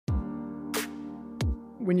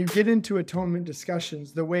when you get into atonement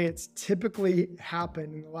discussions, the way it's typically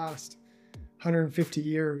happened in the last 150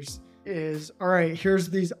 years is, all right, here's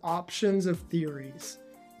these options of theories.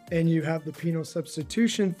 And you have the penal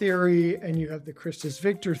substitution theory, and you have the Christus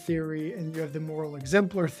Victor theory, and you have the moral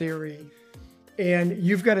exemplar theory. And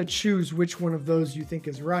you've got to choose which one of those you think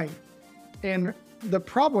is right. And the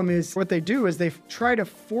problem is what they do is they try to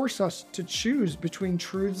force us to choose between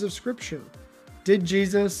truths of Scripture. Did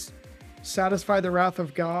Jesus satisfy the wrath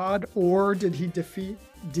of God, or did he defeat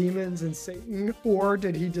demons and Satan, or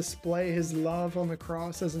did he display his love on the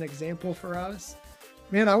cross as an example for us?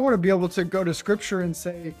 Man, I want to be able to go to Scripture and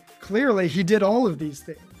say, clearly, he did all of these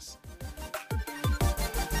things.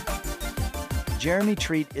 Jeremy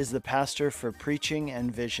Treat is the pastor for preaching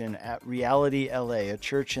and vision at Reality LA, a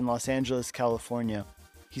church in Los Angeles, California.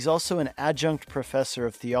 He's also an adjunct professor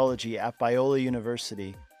of theology at Biola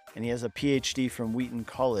University, and he has a PhD from Wheaton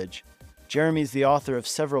College. Jeremy's the author of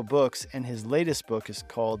several books, and his latest book is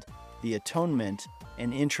called The Atonement,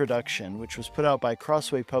 an Introduction, which was put out by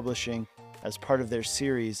Crossway Publishing as part of their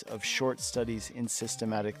series of short studies in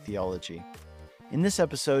systematic theology. In this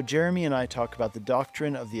episode, Jeremy and I talk about the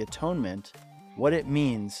doctrine of the atonement, what it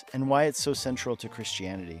means, and why it's so central to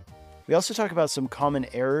Christianity. We also talk about some common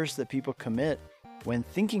errors that people commit when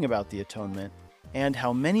thinking about the atonement, and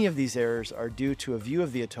how many of these errors are due to a view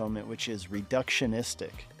of the atonement which is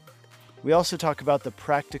reductionistic. We also talk about the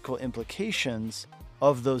practical implications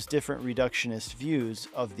of those different reductionist views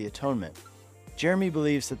of the atonement. Jeremy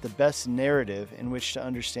believes that the best narrative in which to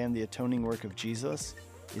understand the atoning work of Jesus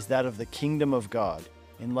is that of the kingdom of God,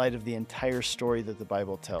 in light of the entire story that the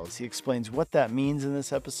Bible tells. He explains what that means in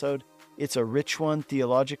this episode. It's a rich one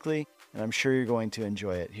theologically, and I'm sure you're going to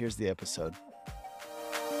enjoy it. Here's the episode.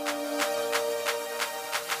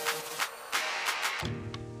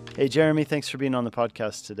 Hey, Jeremy, thanks for being on the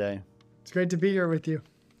podcast today. It's great to be here with you.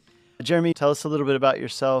 Jeremy, tell us a little bit about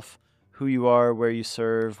yourself, who you are, where you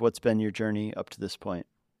serve, what's been your journey up to this point.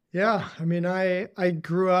 Yeah, I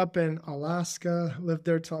grew up in Alaska, lived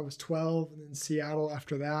there till I was 12, and then Seattle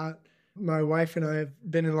after that. My wife and I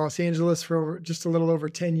have been in Los Angeles for just a little over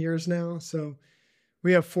 10 years now. So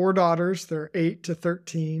we have 4 daughters. They're 8 to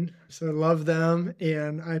 13. So I love them.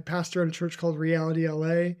 And I pastor at a church called Reality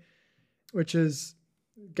LA, which is,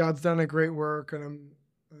 God's done a great work, and I'm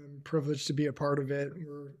privileged to be a part of it.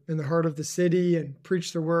 We're in the heart of the city and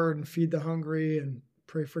preach the word and feed the hungry and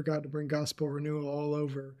pray for God to bring gospel renewal all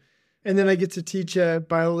over. And then I get to teach at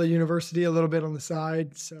Biola University a little bit on the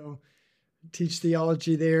side. So I teach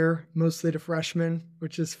theology there, mostly to freshmen,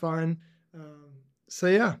 which is fun. So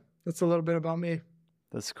yeah, that's a little bit about me.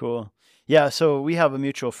 That's cool. Yeah, so we have a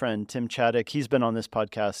mutual friend, Tim Chaddick. He's been on this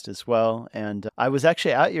podcast as well. And I was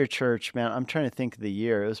actually at your church, man. I'm trying to think of the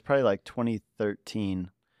year. It was probably like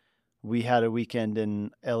 2013. We had a weekend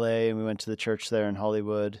in LA and we went to the church there in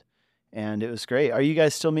Hollywood. And it was great. Are you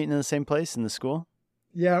guys still meeting in the same place, in the school?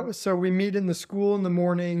 Yeah, so we meet in the school in the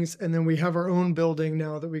mornings, and then we have our own building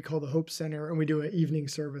now that we call the Hope Center, and we do an evening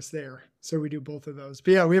service there. So we do both of those.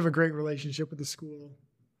 But yeah, we have a great relationship with the school.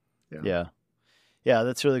 Yeah,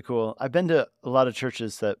 that's really cool. I've been to a lot of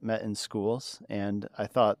churches that met in schools, and I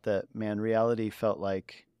thought that, man, Reality felt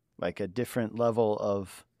like a different level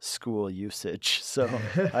of school usage. So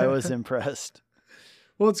I was impressed.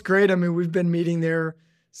 Well, it's great. We've been meeting there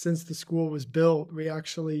since the school was built. We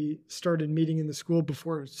actually started meeting in the school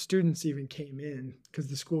before students even came in, because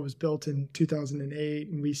the school was built in 2008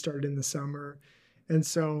 and we started in the summer. And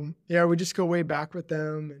so, yeah, we just go way back with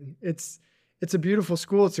them. And it's a beautiful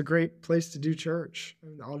school. It's a great place to do church.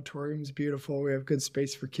 The auditorium's beautiful. We have good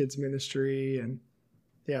space for kids ministry, and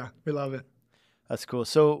yeah, we love it. That's cool.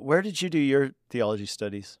 So where did you do your theology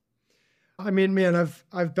studies?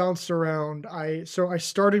 I've bounced around. So I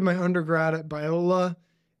started my undergrad at Biola,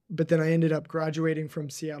 but then I ended up graduating from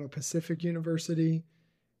Seattle Pacific University.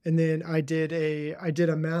 And then I did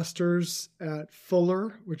a master's at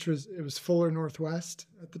Fuller, it was Fuller Northwest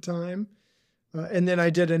at the time. And then I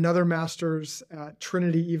did another master's at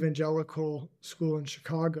Trinity Evangelical School in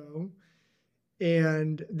Chicago.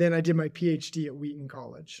 And then I did my PhD at Wheaton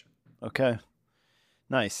College. Okay.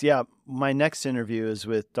 Nice. Yeah. My next interview is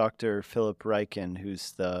with Dr. Philip Ryken,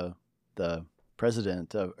 who's the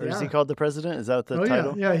president of, or is he called the president? Is that the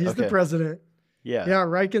title? Yeah, he's the president. Yeah. Yeah,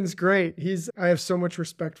 Ryken's great. I have so much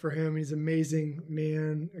respect for him. He's an amazing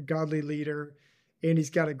man, a godly leader, and he's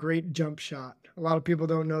got a great jump shot. A lot of people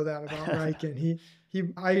don't know that about Ryken.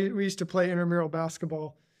 We used to play intramural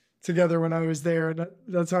basketball together when I was there, and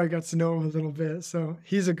that's how I got to know him a little bit. So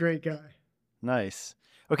he's a great guy. Nice.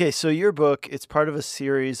 Okay, so your book, it's part of a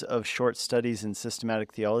series of short studies in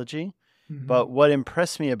systematic theology. But what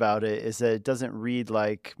impressed me about it is that it doesn't read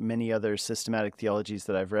like many other systematic theologies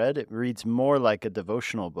that I've read. It reads more like a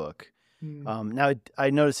devotional book. Now, I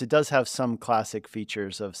notice it does have some classic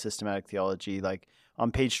features of systematic theology. Like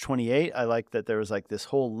on page 28, I like that there was like this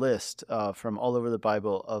whole list from all over the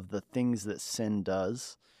Bible of the things that sin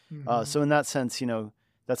does. So in that sense,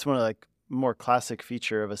 that's one of like more classic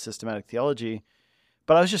feature of a systematic theology.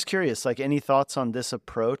 But I was just curious, like any thoughts on this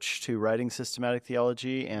approach to writing systematic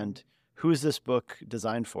theology, and who is this book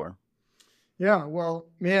designed for? Yeah, well,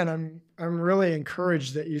 man, I'm really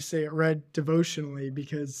encouraged that you say it read devotionally,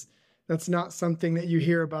 because that's not something that you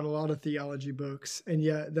hear about a lot of theology books. And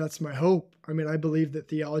yet that's my hope. I mean, I believe that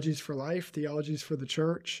theology is for life, theology is for the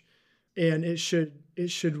church, and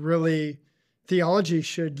theology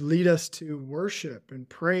should lead us to worship and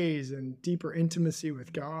praise and deeper intimacy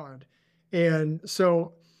with God. And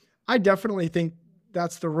so I definitely think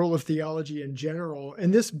that's the role of theology in general.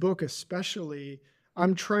 And this book especially,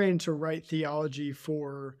 I'm trying to write theology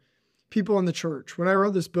for people in the church. When I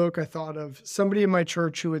wrote this book, I thought of somebody in my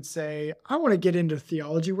church who would say, I want to get into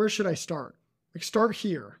theology. Where should I start? Like, start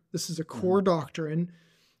here. This is a core doctrine,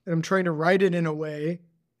 and I'm trying to write it in a way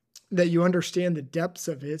that you understand the depths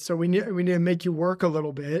of it. So we need to make you work a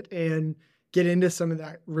little bit and get into some of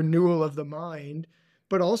that renewal of the mind,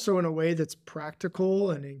 but also in a way that's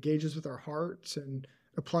practical and engages with our hearts and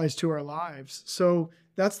applies to our lives. So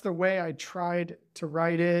that's the way I tried to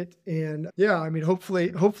write it. And yeah, I mean,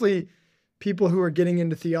 hopefully people who are getting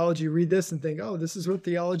into theology read this and think, oh, this is what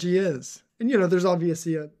theology is. And, there's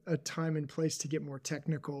obviously a time and place to get more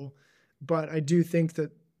technical, but I do think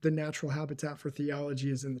that the natural habitat for theology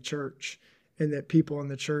is in the church, and that people in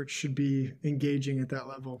the church should be engaging at that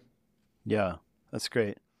level. Yeah, that's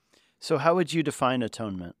great. So how would you define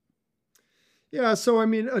atonement? Yeah, so I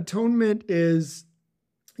mean, atonement is,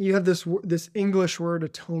 you have this English word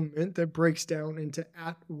atonement that breaks down into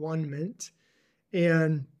at-one-ment.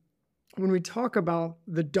 And when we talk about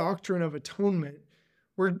the doctrine of atonement,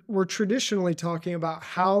 we're traditionally talking about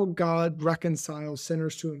how God reconciles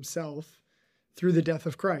sinners to himself through the death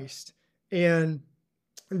of Christ. And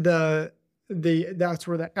that's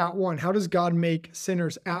where the at one, how does God make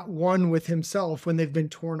sinners at one with himself when they've been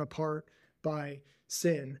torn apart by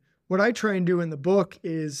sin? What I try and do in the book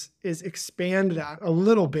is expand that a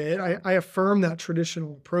little bit. I affirm that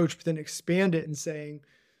traditional approach, but then expand it and saying,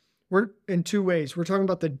 we're in two ways. We're talking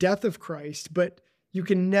about the death of Christ, but you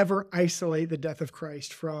can never isolate the death of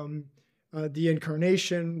Christ from the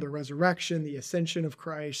incarnation, the resurrection, the ascension of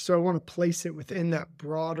Christ. So I want to place it within that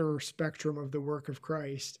broader spectrum of the work of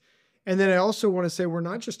Christ. And then I also want to say we're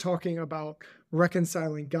not just talking about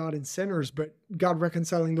reconciling God and sinners, but God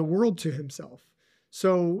reconciling the world to himself.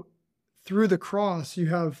 So through the cross, you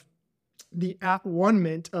have the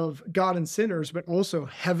at-one-ment of God and sinners, but also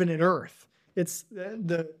heaven and earth. It's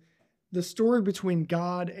the story between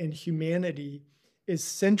God and humanity is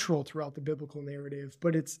central throughout the biblical narrative,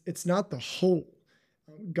 but it's not the whole.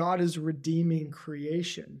 God is redeeming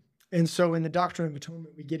creation. And so in the doctrine of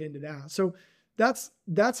atonement, we get into that. So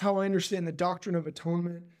that's how I understand the doctrine of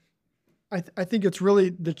atonement. I think it's really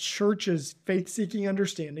the church's faith-seeking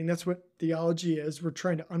understanding. That's what theology is. We're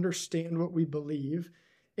trying to understand what we believe.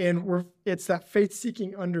 And it's that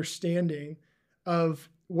faith-seeking understanding of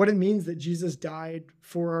what it means that Jesus died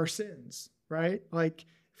for our sins, right? Like,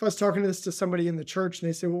 if I was talking to somebody in the church and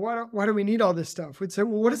they say, well, why do we need all this stuff? We'd say,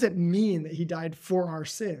 well, what does it mean that he died for our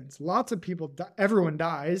sins? Lots of people, everyone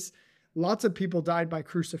dies. Lots of people died by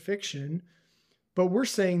crucifixion. But we're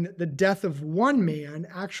saying that the death of one man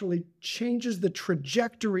actually changes the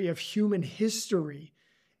trajectory of human history.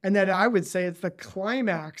 And that I would say it's the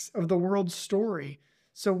climax of the world's story.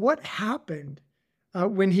 So what happened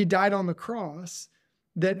when he died on the cross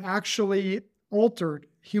that actually altered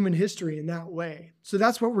human history in that way? So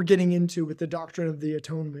that's what we're getting into with the doctrine of the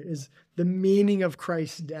atonement, is the meaning of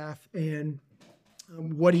Christ's death and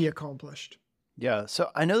what he accomplished. Yeah, so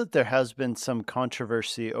I know that there has been some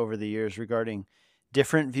controversy over the years regarding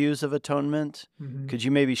different views of atonement. Mm-hmm. Could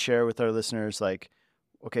you maybe share with our listeners, like,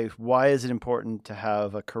 okay, why is it important to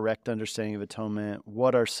have a correct understanding of atonement?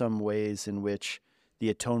 What are some ways in which the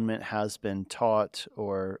atonement has been taught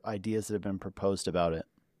or ideas that have been proposed about it?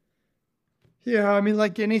 Yeah, I mean,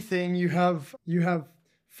 like anything, you have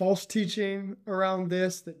false teaching around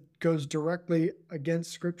this that goes directly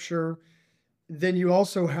against Scripture. Then you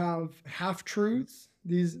also have half-truths.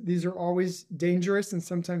 These are always dangerous and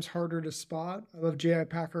sometimes harder to spot. I love J.I.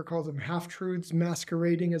 Packer calls them half-truths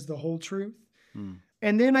masquerading as the whole truth.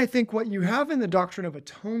 And then I think what you have in the doctrine of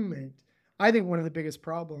atonement, I think one of the biggest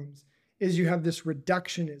problems is you have this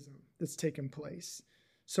reductionism that's taken place.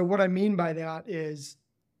 So what I mean by that is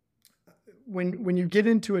when you get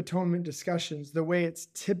into atonement discussions, the way it's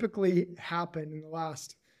typically happened in the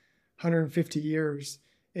last 150 years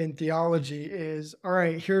in theology is, all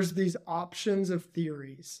right, here's these options of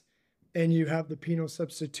theories. And you have the penal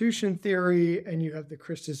substitution theory, and you have the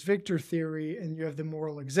Christus Victor theory, and you have the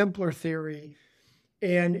moral exemplar theory.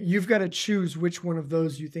 And you've got to choose which one of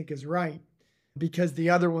those you think is right, because the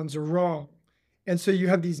other ones are wrong. And so you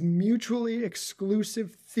have these mutually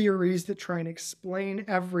exclusive theories that try and explain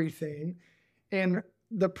everything. And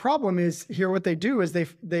the problem is here, what they do is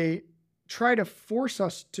they try to force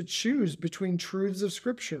us to choose between truths of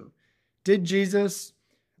Scripture. Did Jesus,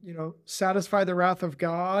 satisfy the wrath of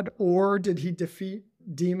God, or did he defeat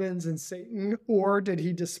demons and Satan, or did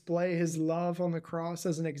he display his love on the cross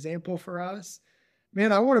as an example for us?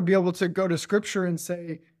 Man, I want to be able to go to Scripture and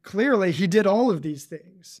say, clearly he did all of these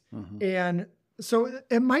things. Mm-hmm. And so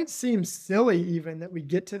it might seem silly even that we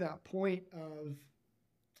get to that point of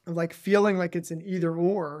like feeling like it's an either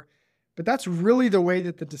or, but that's really the way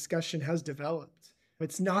that the discussion has developed.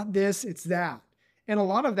 It's not this, it's that. And a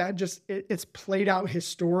lot of that it's played out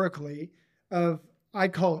historically of, I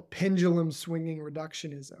call it pendulum swinging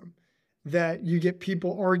reductionism, that you get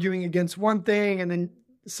people arguing against one thing and then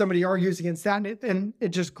somebody argues against that, and it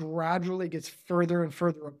just gradually gets further and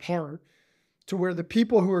further apart to where the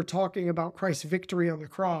people who are talking about Christ's victory on the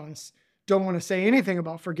cross don't want to say anything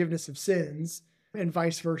about forgiveness of sins, and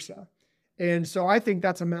vice versa. And so I think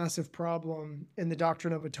that's a massive problem in the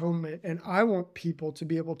doctrine of atonement. And I want people to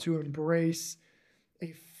be able to embrace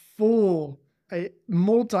a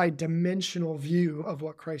multi-dimensional view of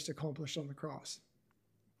what Christ accomplished on the cross.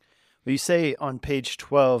 Well, you say on page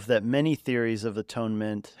 12 that many theories of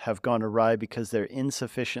atonement have gone awry because they're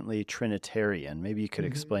insufficiently Trinitarian. Maybe you could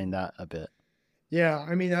explain that a bit. Yeah,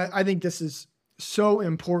 I mean, I think this is so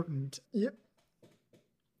important. I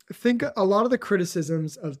think a lot of the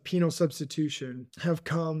criticisms of penal substitution have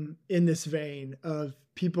come in this vein of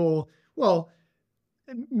people, well,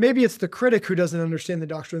 maybe it's the critic who doesn't understand the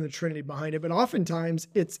doctrine of the Trinity behind it, but oftentimes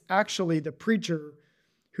it's actually the preacher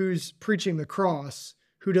who's preaching the cross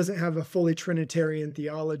who doesn't have a fully Trinitarian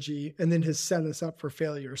theology and then has set us up for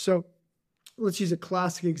failure. So let's use a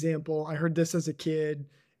classic example. I heard this as a kid.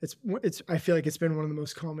 I feel like it's been one of the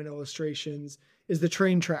most common illustrations, is the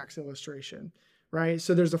train tracks illustration, right?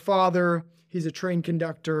 So there's a father, he's a train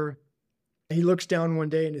conductor. He looks down one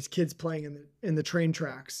day and his kid's playing in the train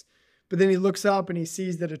tracks. But then he looks up and he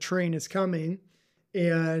sees that a train is coming,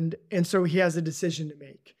 and so he has a decision to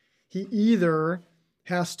make. He either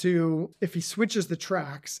has to, if he switches the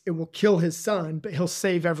tracks, it will kill his son, but he'll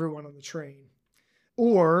save everyone on the train.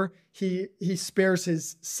 Or he spares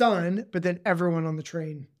his son, but then everyone on the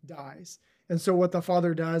train dies. And so what the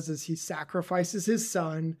father does is he sacrifices his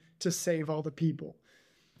son to save all the people.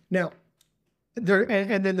 Now,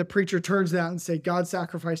 and then the preacher turns to that and say, God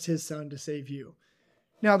sacrificed his son to save you.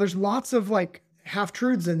 Now, there's lots of like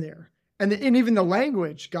half-truths in there. And even the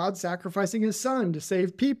language, God sacrificing his son to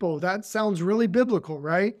save people, that sounds really biblical,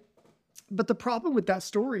 right? But the problem with that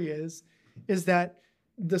story is that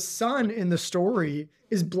the son in the story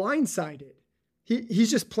is blindsided.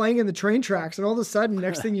 He's just playing in the train tracks, and all of a sudden,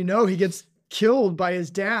 next thing you know, he gets killed by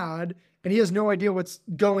his dad, and he has no idea what's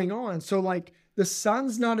going on. So like the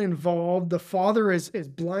son's not involved. The father is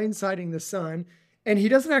blindsiding the son, and he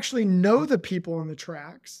doesn't actually know the people on the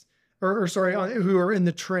tracks, who are in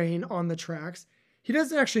the train on the tracks. He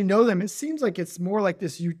doesn't actually know them. It seems like it's more like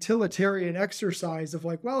this utilitarian exercise of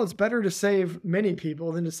like, well, it's better to save many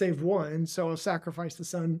people than to save one, so I'll sacrifice the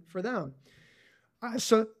son for them.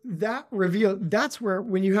 So that's where,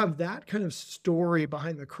 when you have that kind of story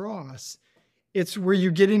behind the cross, it's where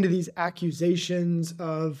you get into these accusations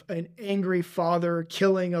of an angry father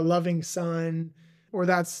killing a loving son, or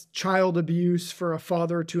that's child abuse for a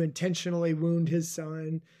father to intentionally wound his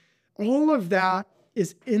son. All of that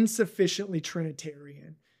is insufficiently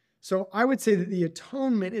Trinitarian. So I would say that the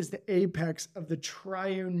atonement is the apex of the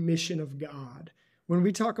triune mission of God. When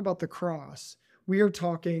we talk about the cross, we are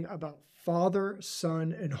talking about Father,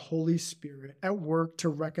 Son, and Holy Spirit at work to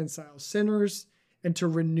reconcile sinners and to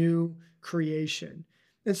renew creation.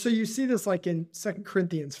 And so you see this like in 2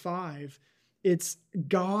 Corinthians 5, it's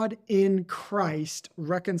God in Christ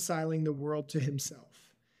reconciling the world to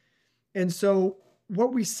himself. And so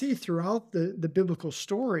what we see throughout the biblical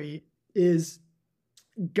story is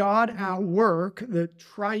God at work, the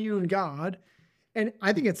triune God, and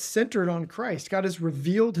I think it's centered on Christ. God has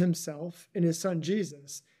revealed himself in his son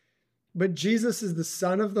Jesus, but Jesus is the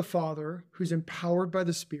Son of the Father who's empowered by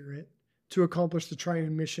the Spirit to accomplish the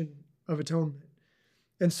triune mission of atonement.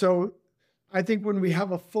 And so I think when we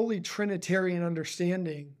have a fully Trinitarian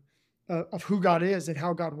understanding of who God is and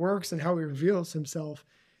how God works and how he reveals himself,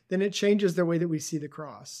 then it changes the way that we see the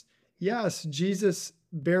cross. Yes, Jesus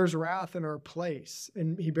bears wrath in our place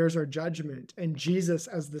and he bears our judgment. And Jesus,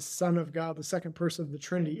 as the Son of God, the second person of the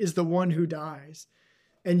Trinity, is the one who dies.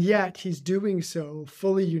 And yet he's doing so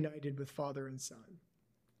fully united with Father and Son.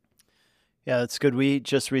 Yeah, that's good. We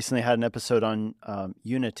just recently had an episode on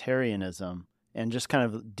Unitarianism and just kind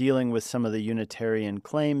of dealing with some of the Unitarian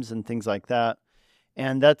claims and things like that.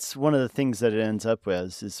 And that's one of the things that it ends up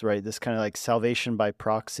with is, right, this kind of like salvation by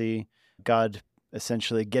proxy, God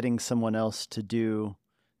essentially getting someone else to do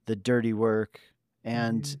the dirty work,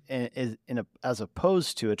 and as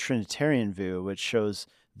opposed to a Trinitarian view, which shows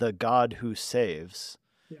the God who saves,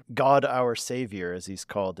 God our Savior, as he's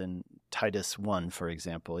called in Titus 1, for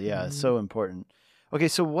example. Yeah, so important. Okay,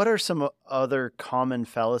 so what are some other common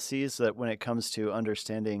fallacies that when it comes to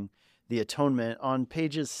understanding the atonement? On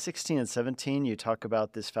pages 16 and 17, you talk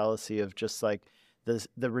about this fallacy of just like the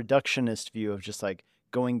reductionist view of just like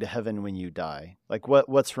going to heaven when you die. Like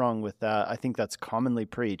what's wrong with that? I think that's commonly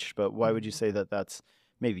preached, but why would you say that that's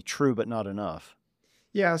maybe true but not enough?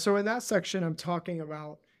 Yeah, so in that section, I'm talking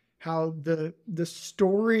about how the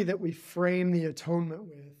story that we frame the atonement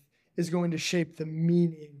with is going to shape the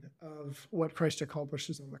meaning of what Christ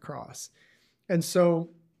accomplishes on the cross. And so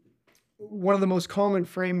one of the most common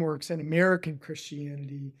frameworks in American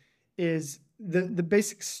Christianity is the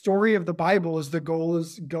basic story of the Bible is the goal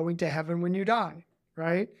is going to heaven when you die,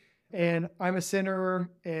 right? And I'm a sinner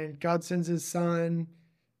and God sends his son,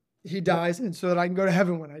 he dies, and so that I can go to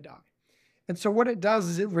heaven when I die. And so what it does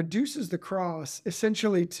is it reduces the cross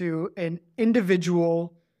essentially to an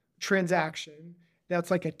individual transaction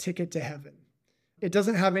that's like a ticket to heaven. It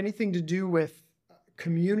doesn't have anything to do with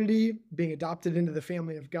community, being adopted into the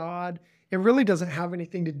family of God. It really doesn't have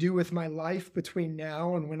anything to do with my life between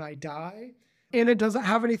now and when I die. And it doesn't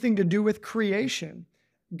have anything to do with creation.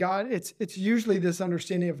 God, it's usually this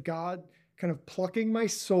understanding of God kind of plucking my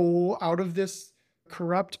soul out of this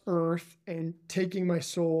corrupt earth and taking my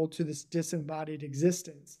soul to this disembodied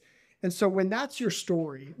existence. And so when that's your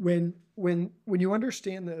story, when you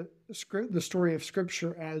understand the story of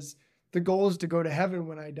Scripture as the goal is to go to heaven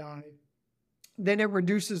when I die, then it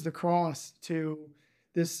reduces the cross to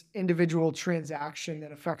this individual transaction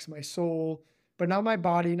that affects my soul, but not my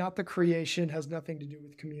body, not the creation, has nothing to do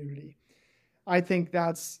with community. I think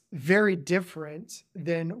that's very different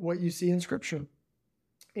than what you see in Scripture.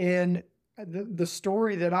 And the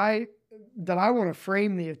story that I want to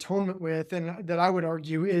frame the atonement with, and that I would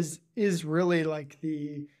argue is really like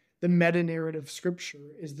the meta-narrative of Scripture,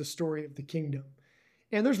 is the story of the kingdom.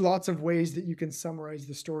 And there's lots of ways that you can summarize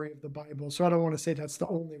the story of the Bible. So I don't want to say that's the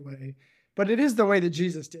only way, but it is the way that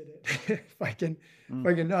Jesus did it. if I can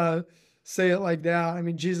say it like that. I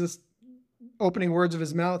mean, Jesus, opening words of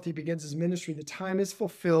his mouth, he begins his ministry. The time is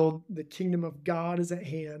fulfilled. The kingdom of God is at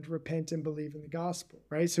hand. Repent and believe in the gospel,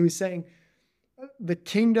 right? So he's saying the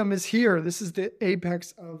kingdom is here. This is the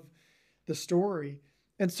apex of the story.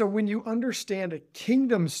 And so when you understand a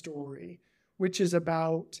kingdom story, which is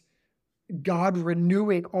about God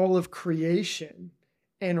renewing all of creation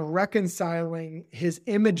and reconciling his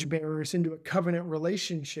image bearers into a covenant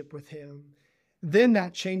relationship with him, then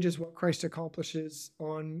that changes what Christ accomplishes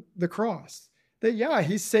on the cross. That, yeah,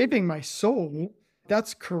 he's saving my soul.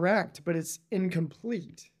 That's correct, but it's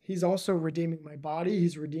incomplete. He's also redeeming my body.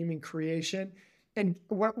 He's redeeming creation. And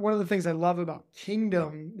one of the things I love about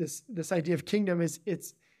kingdom, this idea of kingdom, is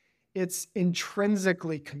it's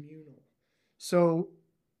intrinsically communal. So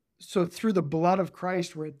through the blood of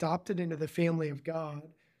Christ, we're adopted into the family of God.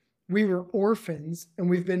 We were orphans, and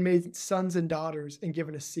we've been made sons and daughters and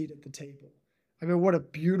given a seat at the table. I mean, what a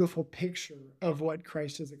beautiful picture of what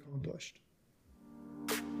Christ has accomplished.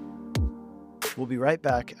 We'll be right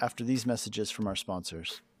back after these messages from our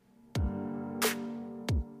sponsors.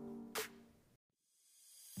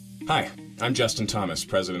 Hi, I'm Justin Thomas,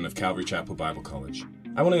 president of Calvary Chapel Bible College.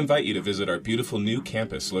 I want to invite you to visit our beautiful new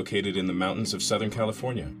campus located in the mountains of Southern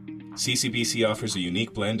California. CCBC offers a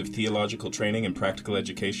unique blend of theological training and practical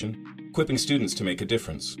education, equipping students to make a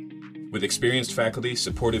difference. With experienced faculty,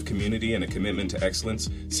 supportive community, and a commitment to excellence,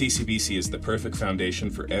 CCBC is the perfect foundation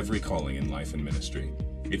for every calling in life and ministry.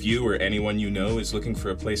 If you or anyone you know is looking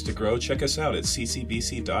for a place to grow, check us out at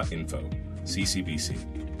ccbc.info.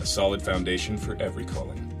 CCBC, a solid foundation for every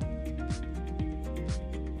calling.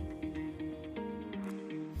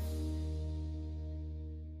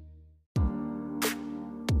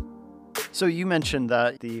 So you mentioned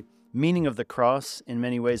that the meaning of the cross in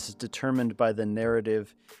many ways is determined by the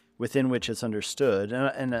narrative within which it's understood.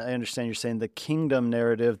 And I understand you're saying the kingdom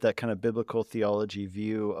narrative, that kind of biblical theology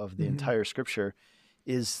view of the entire Scripture,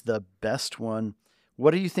 is the best one.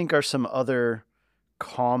 What do you think are some other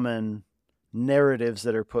common narratives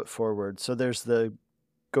that are put forward? So there's the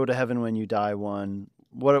go to heaven when you die one.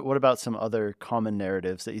 What about some other common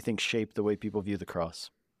narratives that you think shape the way people view the cross?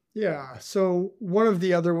 Yeah. So one of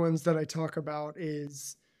the other ones that I talk about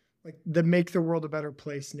is like the make the world a better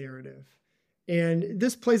place narrative. And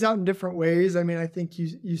this plays out in different ways. I mean, I think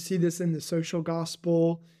you see this in the social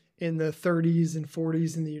gospel in the 30s and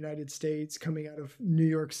 40s in the United States, coming out of New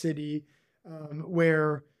York City,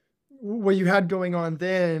 where what you had going on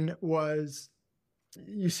then was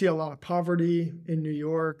you see a lot of poverty in New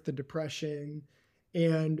York, the Depression,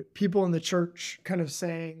 and people in the church kind of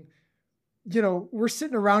saying, we're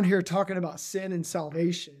sitting around here talking about sin and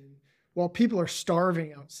salvation while people are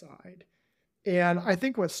starving outside. And I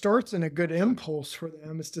think what starts in a good impulse for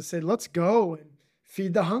them is to say, let's go and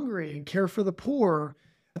feed the hungry and care for the poor.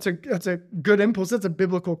 That's a good impulse. That's a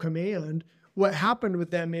biblical command. What happened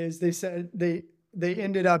with them is they said they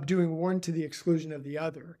ended up doing one to the exclusion of the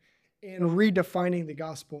other and redefining the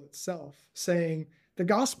gospel itself, saying the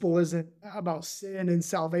gospel isn't about sin and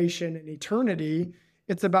salvation and eternity.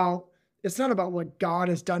 It's not about what God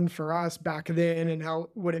has done for us back then and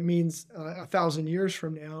what it means 1,000 years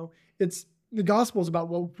from now. The gospel is about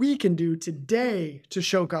what we can do today to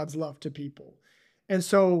show God's love to people. And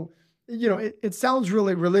so, it sounds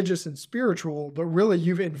really religious and spiritual, but really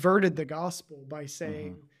you've inverted the gospel by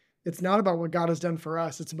saying it's not about what God has done for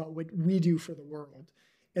us. It's about what we do for the world.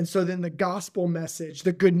 And so then the gospel message,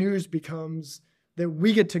 the good news becomes that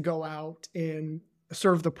we get to go out and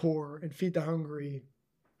serve the poor and feed the hungry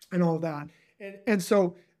and all that. And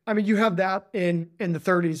so, I mean, you have that in the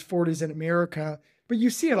 30s, 40s in America, but you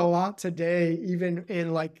see it a lot today, even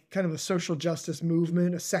in like kind of a social justice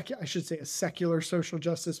movement, a secular social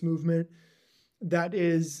justice movement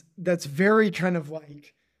that's very kind of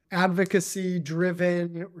like advocacy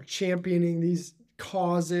driven. We're championing these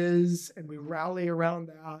causes and we rally around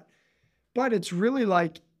that. But it's really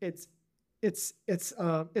like, it's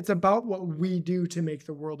about what we do to make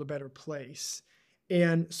the world a better place.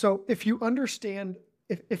 And so if you understand,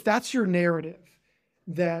 if that's your narrative,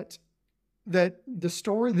 that the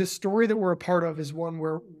story that we're a part of is one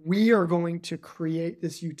where we are going to create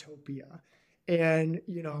this utopia, and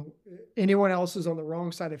anyone else is on the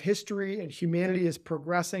wrong side of history, and humanity is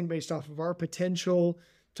progressing based off of our potential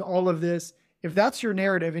to all of this. If that's your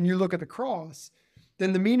narrative and you look at the cross,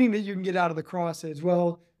 then the meaning that you can get out of the cross is,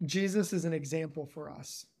 well, Jesus is an example for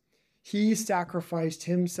us. He sacrificed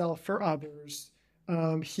himself for others.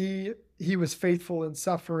 He was faithful in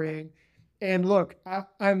suffering. And look,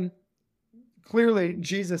 I'm clearly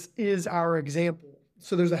Jesus is our example.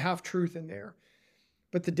 So there's a half truth in there.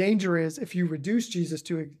 But the danger is if you reduce Jesus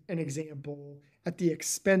to an example at the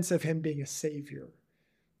expense of him being a savior.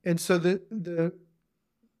 And so the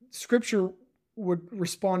scripture would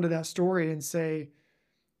respond to that story and say,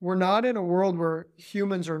 we're not in a world where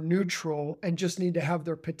humans are neutral and just need to have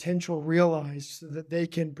their potential realized so that they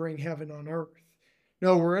can bring heaven on earth.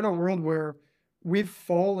 No, we're in a world where we've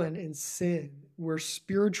fallen in sin. We're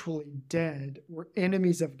spiritually dead. We're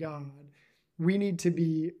enemies of God. We need to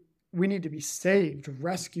be saved,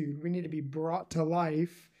 rescued. We need to be brought to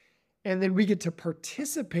life. And then we get to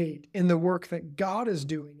participate in the work that God is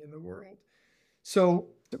doing in the world. So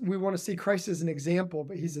we want to see Christ as an example,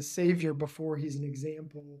 but he's a savior before he's an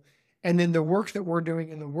example. And then the work that we're doing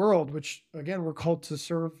in the world, which again, we're called to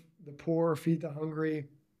serve the poor, feed the hungry,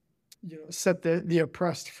 set the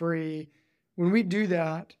oppressed free. When we do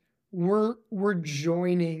that, we're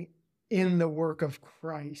joining in the work of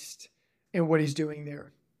Christ and what he's doing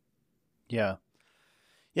there. Yeah.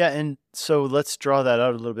 Yeah. And so let's draw that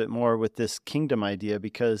out a little bit more with this kingdom idea,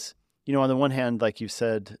 because, on the one hand, like you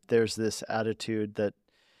said, there's this attitude that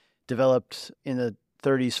developed in the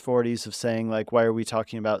 30s, 40s of saying, like, why are we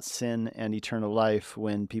talking about sin and eternal life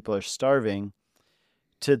when people are starving?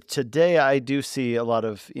 Today, I do see a lot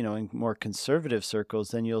of, in more conservative circles,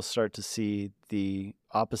 then you'll start to see the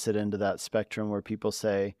opposite end of that spectrum where people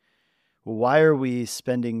say, well, why are we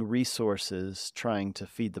spending resources trying to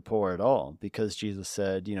feed the poor at all? Because Jesus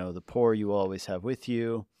said, the poor you will always have with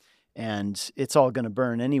you, and it's all going to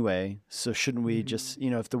burn anyway. So shouldn't we just,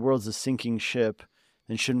 if the world's a sinking ship,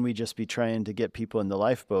 then shouldn't we just be trying to get people in the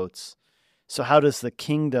lifeboats? So how does the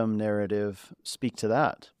kingdom narrative speak to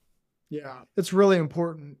that? Yeah, it's really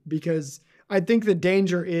important, because I think the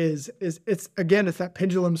danger is it's that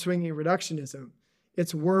pendulum swinging reductionism.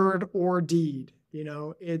 It's word or deed,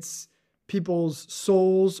 it's people's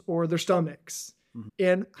souls or their stomachs. Mm-hmm.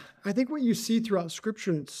 And I think what you see throughout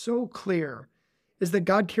scripture that's so clear is that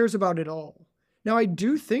God cares about it all. Now, I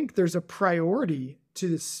do think there's a priority to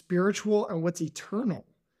the spiritual and what's eternal.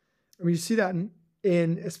 I mean, you see that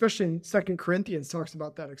in especially in 2 Corinthians talks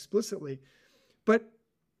about that explicitly. But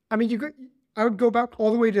I mean, I would go back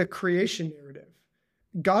all the way to the creation narrative.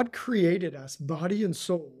 God created us, body and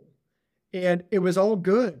soul, and it was all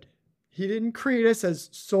good. He didn't create us as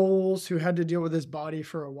souls who had to deal with this body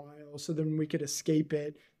for a while so then we could escape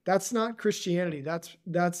it. That's not Christianity.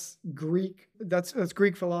 That's Greek. That's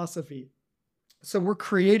Greek philosophy. So we're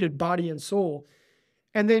created body and soul.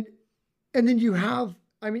 And then you have,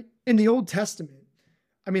 I mean, in the Old Testament,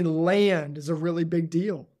 I mean, land is a really big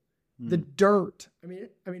deal. The dirt, I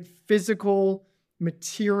mean, physical,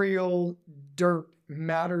 material dirt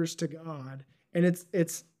matters to God. And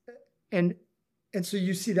and so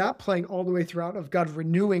you see that playing all the way throughout of God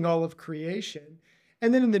renewing all of creation.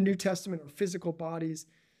 And then in the New Testament, our physical bodies.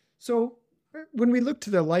 So when we look to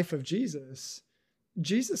the life of Jesus,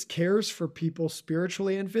 Jesus cares for people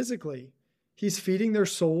spiritually and physically. He's feeding their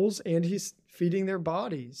souls and he's feeding their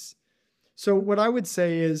bodies. So what I would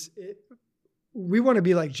say is we want to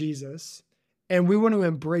be like Jesus, and we want to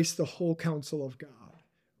embrace the whole counsel of God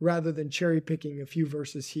rather than cherry picking a few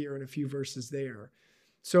verses here and a few verses there.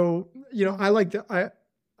 So, you know, I like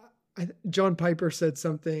John Piper said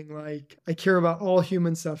something like, I care about all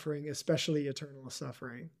human suffering, especially eternal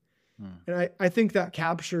suffering. And I think that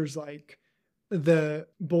captures like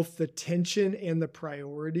both the tension and the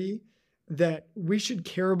priority that we should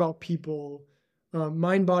care about people,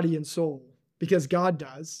 mind, body, and soul, because God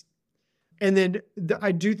does. And then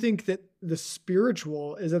I do think that the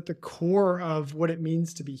spiritual is at the core of what it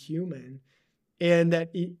means to be human, and that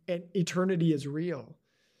eternity is real.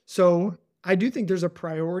 So I do think there's a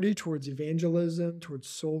priority towards evangelism, towards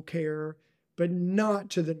soul care, but not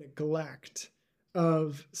to the neglect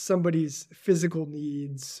of somebody's physical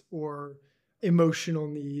needs or emotional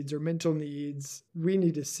needs or mental needs. We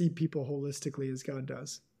need to see people holistically as God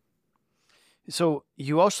does. So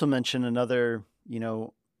you also mentioned another,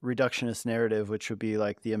 reductionist narrative, which would be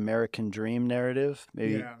like the American dream narrative.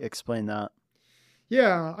 Maybe explain that.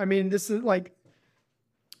 Yeah. I mean, this is like,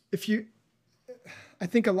 I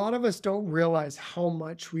think a lot of us don't realize how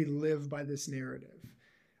much we live by this narrative.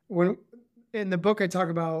 When in the book, I talk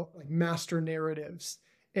about like master narratives,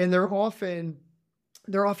 and they're often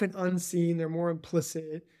unseen. They're more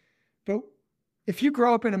implicit. But if you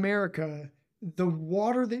grow up in America, the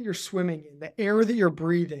water that you're swimming in, the air that you're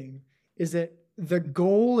breathing, is that the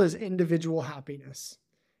goal is individual happiness.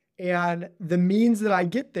 And the means that I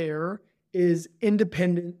get there is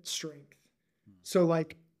independent strength. So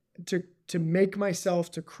like to make myself,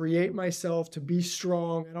 to create myself, to be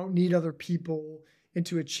strong. I don't need other people, and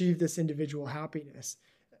to achieve this individual happiness.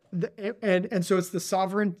 And so it's the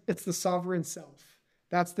sovereign self.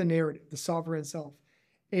 That's the narrative, the sovereign self.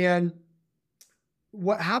 And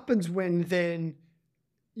what happens when then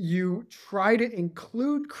you try to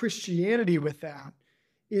include Christianity with that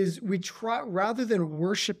is rather than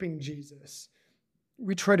worshiping Jesus,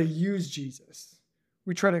 we try to use Jesus.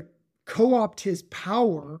 We try to co-opt his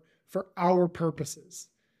power for our purposes.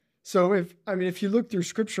 So if you look through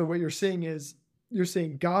scripture, what you're seeing is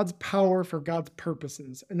God's power for God's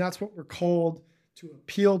purposes. And that's what we're called to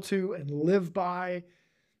appeal to and live by.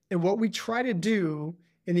 And what we try to do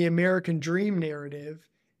in the American dream narrative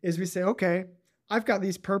is we say, okay, I've got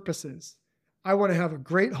these purposes. I want to have a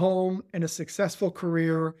great home and a successful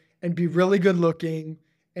career and be really good looking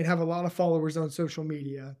and have a lot of followers on social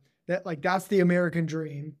media. That's the American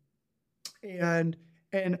dream. And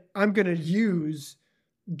I'm going to use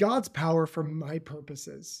God's power for my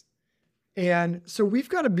purposes. And so we've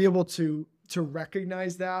got to be able to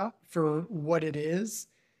recognize that for what it is,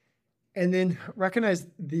 and then recognize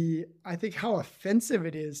I think how offensive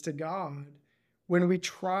it is to God when we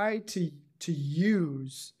try to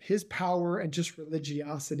use his power and just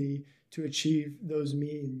religiosity to achieve those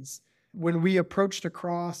means. When we approach the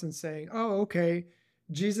cross and saying, oh, okay,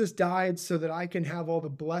 Jesus died so that I can have all the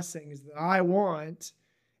blessings that I want.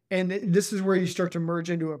 And this is where you start to merge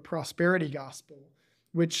into a prosperity gospel,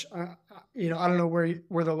 which, I don't know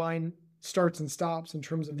where the line starts and stops in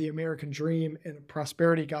terms of the American dream and a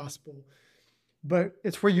prosperity gospel. But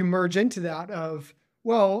it's where you merge into that of,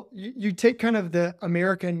 well, you take kind of the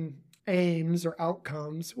American aims or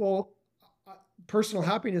outcomes. Well, personal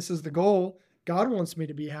happiness is the goal. God wants me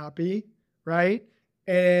to be happy, right?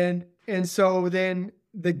 And so then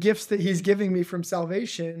the gifts that he's giving me from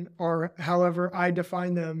salvation are however I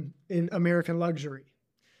define them in American luxury.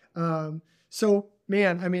 So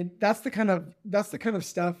man, I mean, that's the kind of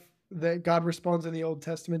stuff that God responds in the Old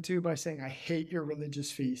Testament to by saying, I hate your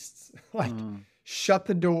religious feasts. Shut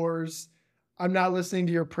the doors. I'm not listening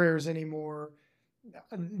to your prayers anymore.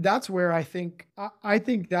 that's where I think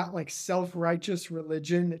that like self-righteous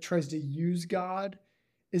religion that tries to use God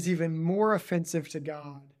is even more offensive to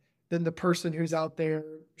God than the person who's out there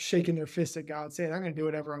shaking their fist at God saying, I'm going to do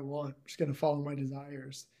whatever I want. I'm just going to follow my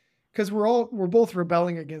desires. Because we're both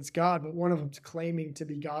rebelling against God, but one of them's claiming to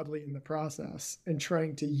be godly in the process and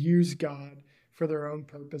trying to use God for their own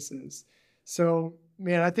purposes. So,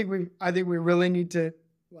 man, I think we really need to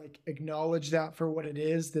like acknowledge that for what it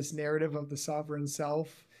is, this narrative of the sovereign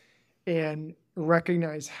self, and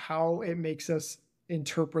recognize how it makes us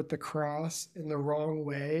interpret the cross in the wrong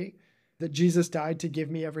way, that Jesus died to give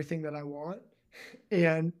me everything that I want,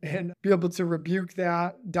 and be able to rebuke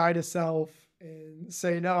that, die to self, and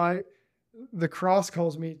say, no, the cross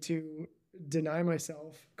calls me to deny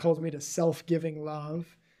myself, calls me to self-giving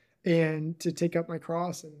love, and to take up my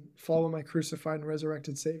cross and follow my crucified and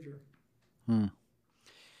resurrected Savior.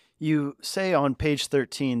 You say on page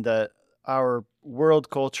 13 that our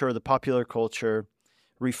world culture, the popular culture,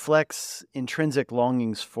 reflects intrinsic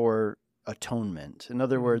longings for atonement. In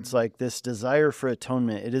other words, like this desire for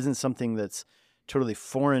atonement, it isn't something that's totally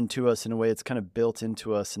foreign to us in a way. It's kind of built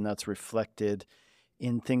into us, and that's reflected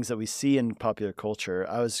in things that we see in popular culture.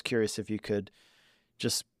 I was curious if you could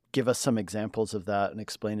just give us some examples of that and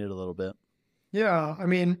explain it a little bit. Yeah, I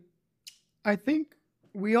mean, I think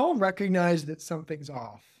we all recognize that something's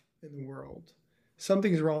off in the world.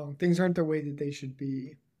 Something's wrong. Things aren't the way that they should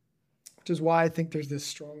be, which is why I think there's this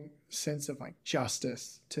strong sense of like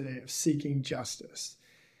justice today, of seeking justice.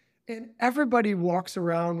 And everybody walks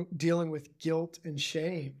around dealing with guilt and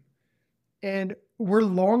shame. And we're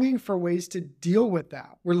longing for ways to deal with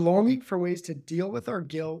that. We're longing for ways to deal with our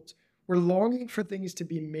guilt. We're longing for things to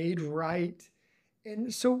be made right.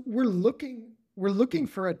 And so we're looking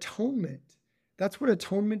for atonement. That's what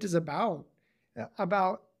atonement is about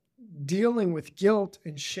dealing with guilt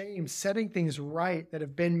and shame, setting things right that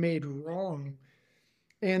have been made wrong.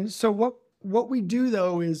 And so what we do,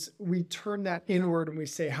 though, is we turn that inward and we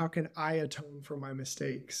say, how can I atone for my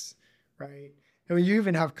mistakes, right? And you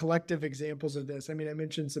even have collective examples of this. I mean, I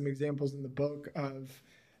mentioned some examples in the book of,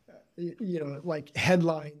 like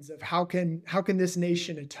headlines of how can this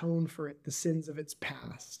nation atone for the sins of its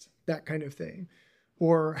past, that kind of thing.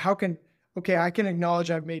 Or I can acknowledge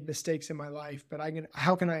I've made mistakes in my life, but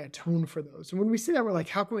how can I atone for those? And when we say that, we're like,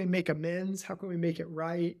 how can we make amends? How can we make it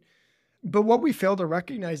right? But what we fail to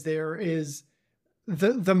recognize there is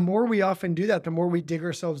the more we often do that, the more we dig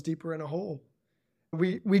ourselves deeper in a hole.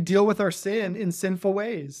 We deal with our sin in sinful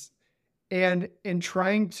ways. And in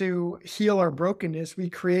trying to heal our brokenness, we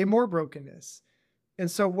create more brokenness. And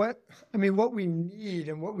so what we need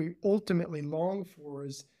and what we ultimately long for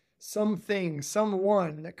is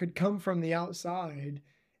someone that could come from the outside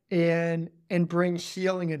and bring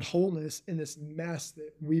healing and wholeness in this mess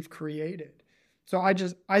that we've created. So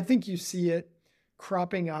I think you see it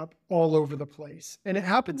cropping up all over the place. And it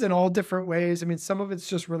happens in all different ways. I mean, some of it's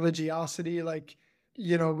just religiosity, like,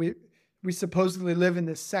 we supposedly live in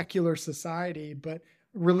this secular society, but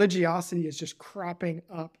religiosity is just cropping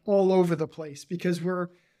up all over the place because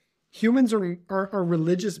humans are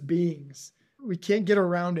religious beings. We can't get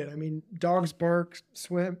around it. I mean, dogs bark,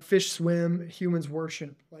 fish swim, humans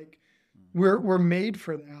worship. Like we're made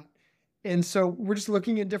for that. And so we're just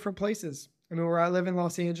looking at different places. I mean, where I live in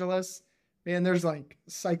Los Angeles, man, there's like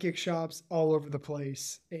psychic shops all over the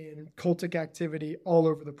place and cultic activity all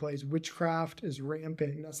over the place. Witchcraft is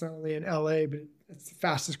rampant. That's not only in LA, but it's the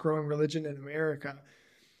fastest growing religion in America.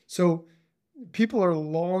 So people are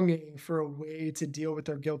longing for a way to deal with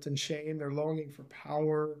their guilt and shame. They're longing for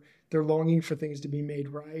power. They're longing for things to be made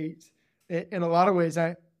right. In a lot of ways,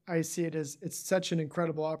 I see it as it's such an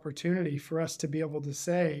incredible opportunity for us to be able to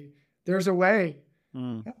say, there's a way.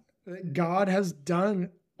 God has done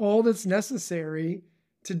all that's necessary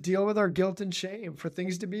to deal with our guilt and shame, for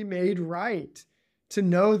things to be made right, to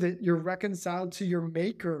know that you're reconciled to your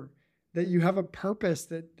maker, that you have a purpose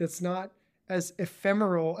that's not as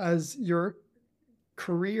ephemeral as your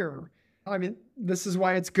career. I mean, this is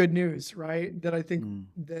why it's good news, right? That I think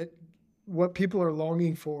that what people are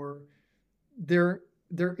longing for, there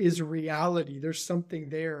is reality. There's something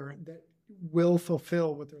there that will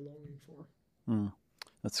fulfill what they're longing for.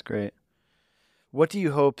 That's great. What do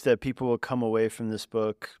you hope that people will come away from this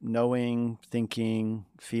book knowing, thinking,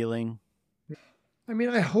 feeling? I mean,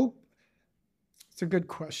 I hope it's a good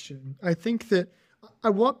question. I think that I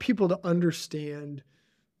want people to understand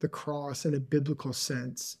the cross in a biblical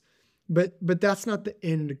sense, but that's not the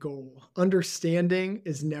end goal. Understanding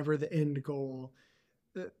is never the end goal.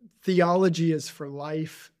 Theology is for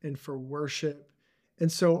life and for worship.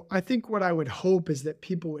 And so I think what I would hope is that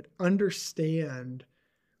people would understand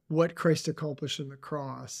what Christ accomplished on the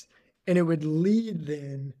cross. And it would lead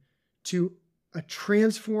then to a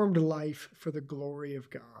transformed life for the glory of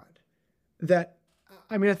God.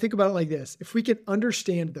 I think about it like this. If we can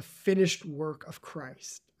understand the finished work of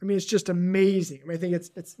Christ, it's just amazing. I think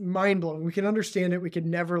it's mind-blowing. We can understand it. We could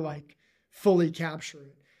never fully capture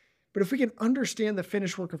it. But if we can understand the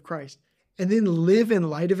finished work of Christ and then live in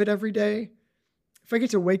light of it every day, if I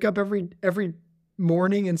get to wake up every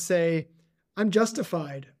morning and say, I'm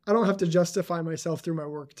justified. I don't have to justify myself through my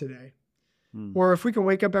work today. Or if we can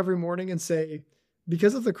wake up every morning and say,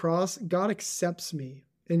 because of the cross, God accepts me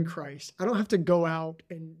in Christ. I don't have to go out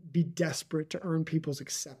and be desperate to earn people's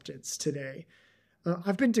acceptance today.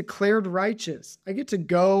 I've been declared righteous. I get to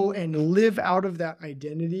go and live out of that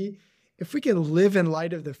identity. If we can live in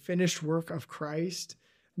light of the finished work of Christ,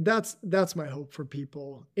 that's my hope for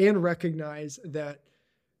people, and recognize that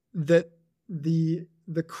the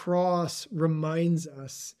cross reminds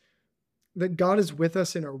us that God is with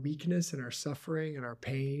us in our weakness and our suffering and our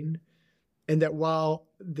pain, and that while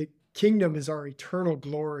the kingdom is our eternal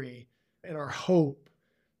glory and our hope,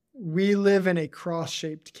 we live in a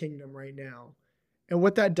cross-shaped kingdom right now. And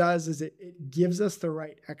what that does is it gives us the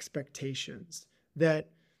right expectations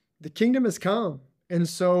that the kingdom has come. And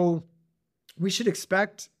so we should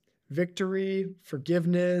expect victory,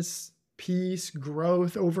 forgiveness, peace,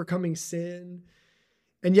 growth, overcoming sin.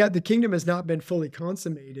 And yet the kingdom has not been fully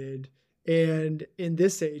consummated. And in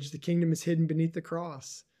this age, the kingdom is hidden beneath the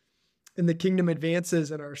cross. And the kingdom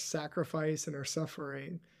advances in our sacrifice and our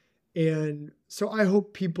suffering. And so I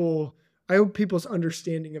hope people's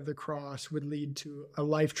understanding of the cross would lead to a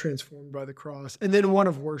life transformed by the cross, and then one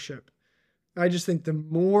of worship. I just think the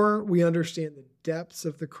more we understand the depths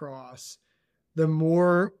of the cross, the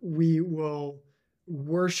more we will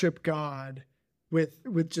worship God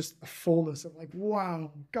with just a fullness of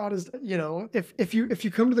wow, God is, if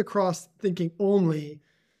you come to the cross thinking only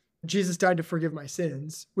Jesus died to forgive my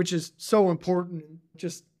sins, which is so important,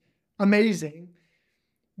 just amazing.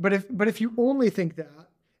 But if you only think that,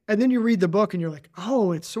 and then you read the book and you're like,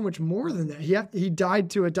 oh, it's so much more than that. He died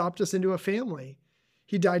to adopt us into a family.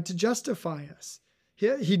 He died to justify us.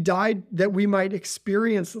 He died that we might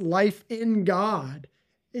experience life in God.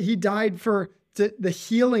 He died for the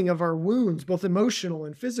healing of our wounds, both emotional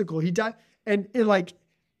and physical. He died. And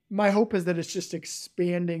my hope is that it's just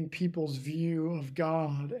expanding people's view of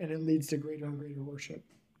God, and it leads to greater and greater worship.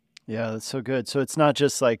 Yeah, that's so good. So it's not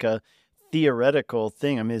just like a theoretical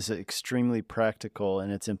thing. It's extremely practical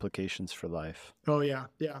in its implications for life. Oh, yeah.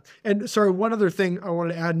 Yeah. And sorry, one other thing I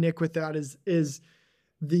wanted to add, Nick, with that is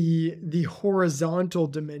the horizontal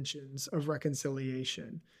dimensions of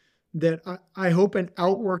reconciliation. That I hope an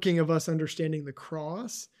outworking of us understanding the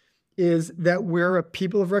cross is that we're a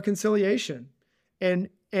people of reconciliation. And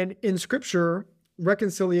in Scripture,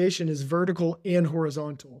 reconciliation is vertical and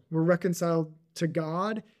horizontal. We're reconciled to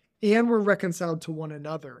God and we're reconciled to one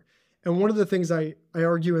another. And one of the things I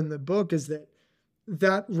argue in the book is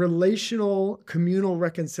that relational communal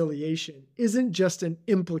reconciliation isn't just an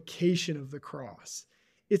implication of the cross.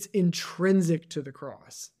 It's intrinsic to the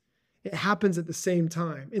cross. It happens at the same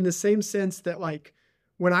time, in the same sense that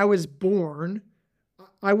when I was born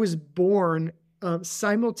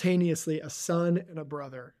simultaneously a son and a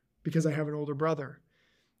brother, because I have an older brother.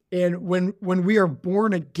 And when we are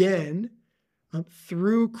born again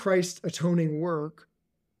through Christ's atoning work,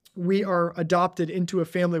 we are adopted into a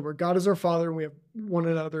family where God is our Father and we have one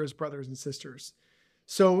another as brothers and sisters.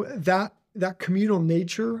 So that communal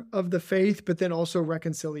nature of the faith, but then also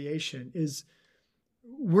reconciliation, is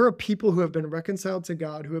we're a people who have been reconciled to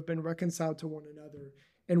God, who have been reconciled to one another,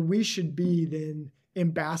 and we should be then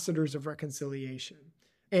ambassadors of reconciliation.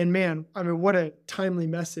 And man, what a timely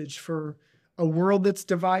message for a world that's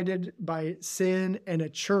divided by sin and a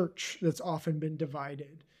church that's often been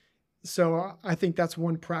divided. So I think that's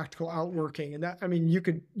one practical outworking. And that, you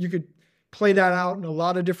could play that out in a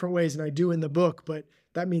lot of different ways, and I do in the book, but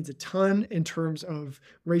that means a ton in terms of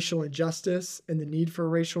racial injustice and the need for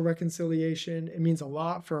racial reconciliation. It means a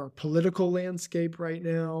lot for our political landscape right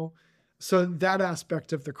now. So that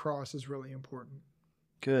aspect of the cross is really important.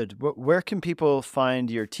 Good. Where can people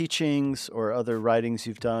find your teachings or other writings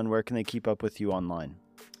you've done? Where can they keep up with you online?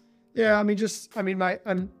 Yeah,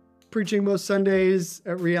 I'm preaching most Sundays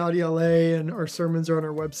at Reality LA, and our sermons are on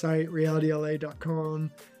our website,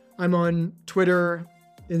 realityla.com. I'm on Twitter,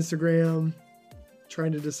 Instagram,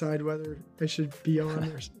 trying to decide whether I should be on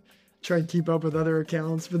or try and keep up with other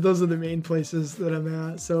accounts, but those are the main places that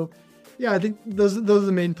I'm at. So yeah, I think those are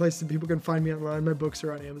the main places people can find me online. My books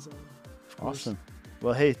are on Amazon. Awesome.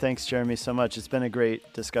 Well, hey, thanks, Jeremy, so much. It's been a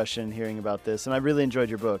great discussion hearing about this, and I really enjoyed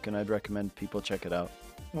your book, and I'd recommend people check it out.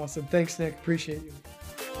 Awesome. Thanks, Nick. Appreciate you.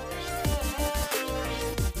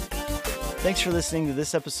 Thanks for listening to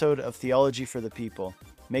this episode of Theology for the People.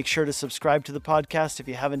 Make sure to subscribe to the podcast if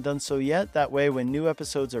you haven't done so yet. That way, when new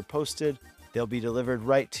episodes are posted, they'll be delivered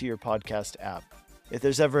right to your podcast app. If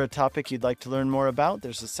there's ever a topic you'd like to learn more about,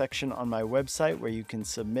 there's a section on my website where you can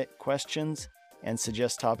submit questions and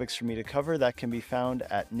suggest topics for me to cover. That can be found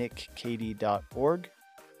at nickcady.org.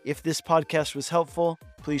 If this podcast was helpful,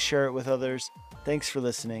 please share it with others. Thanks for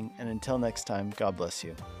listening, and until next time, God bless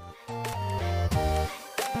you.